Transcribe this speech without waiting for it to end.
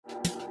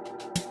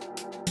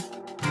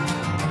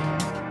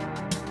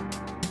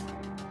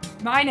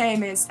My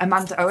name is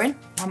Amanda Owen.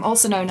 I'm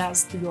also known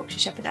as the Yorkshire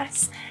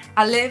Shepherdess.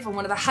 I live on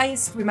one of the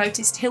highest,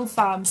 remotest hill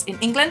farms in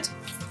England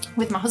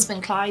with my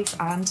husband Clive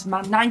and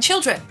my 9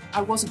 children.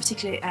 I wasn't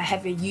particularly a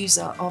heavy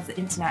user of the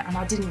internet and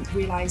I didn't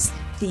realise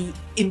the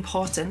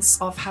importance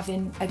of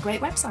having a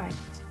great website.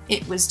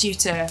 It was due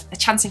to a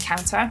chance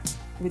encounter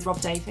with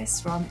Rob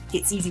Davis from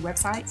It's Easy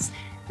Websites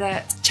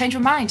that changed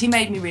my mind. He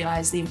made me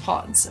realise the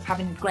importance of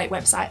having a great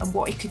website and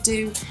what it could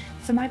do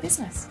for my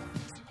business.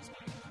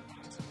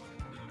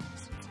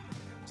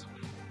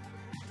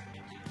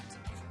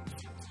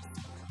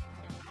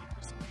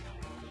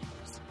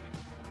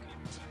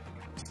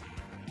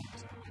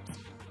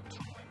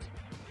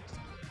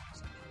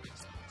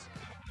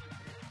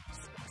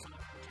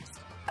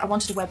 I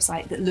wanted a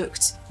website that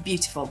looked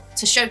beautiful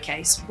to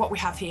showcase what we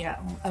have here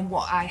and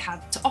what I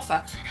had to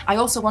offer. I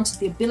also wanted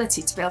the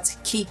ability to be able to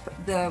keep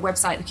the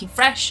website looking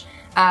fresh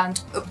and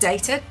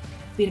updated.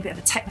 Being a bit of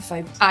a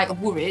technophobe, I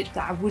worried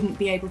that I wouldn't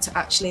be able to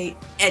actually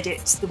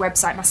edit the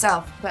website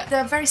myself. But there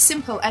are very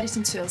simple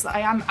editing tools that I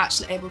am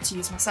actually able to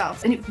use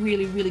myself, and it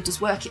really, really does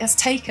work. It has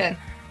taken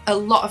a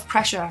lot of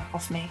pressure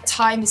off me.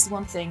 Time is the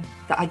one thing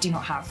that I do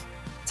not have.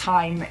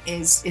 Time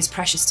is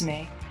precious to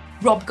me.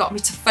 Rob got me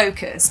to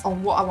focus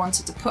on what I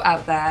wanted to put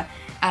out there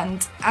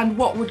and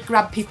what would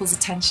grab people's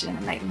attention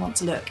and make them want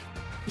to look.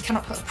 You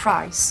cannot put a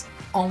price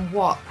on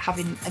what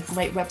having a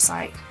great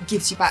website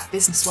gives you back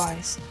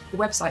business-wise. The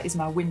website is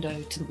my window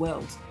to the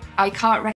world. I can't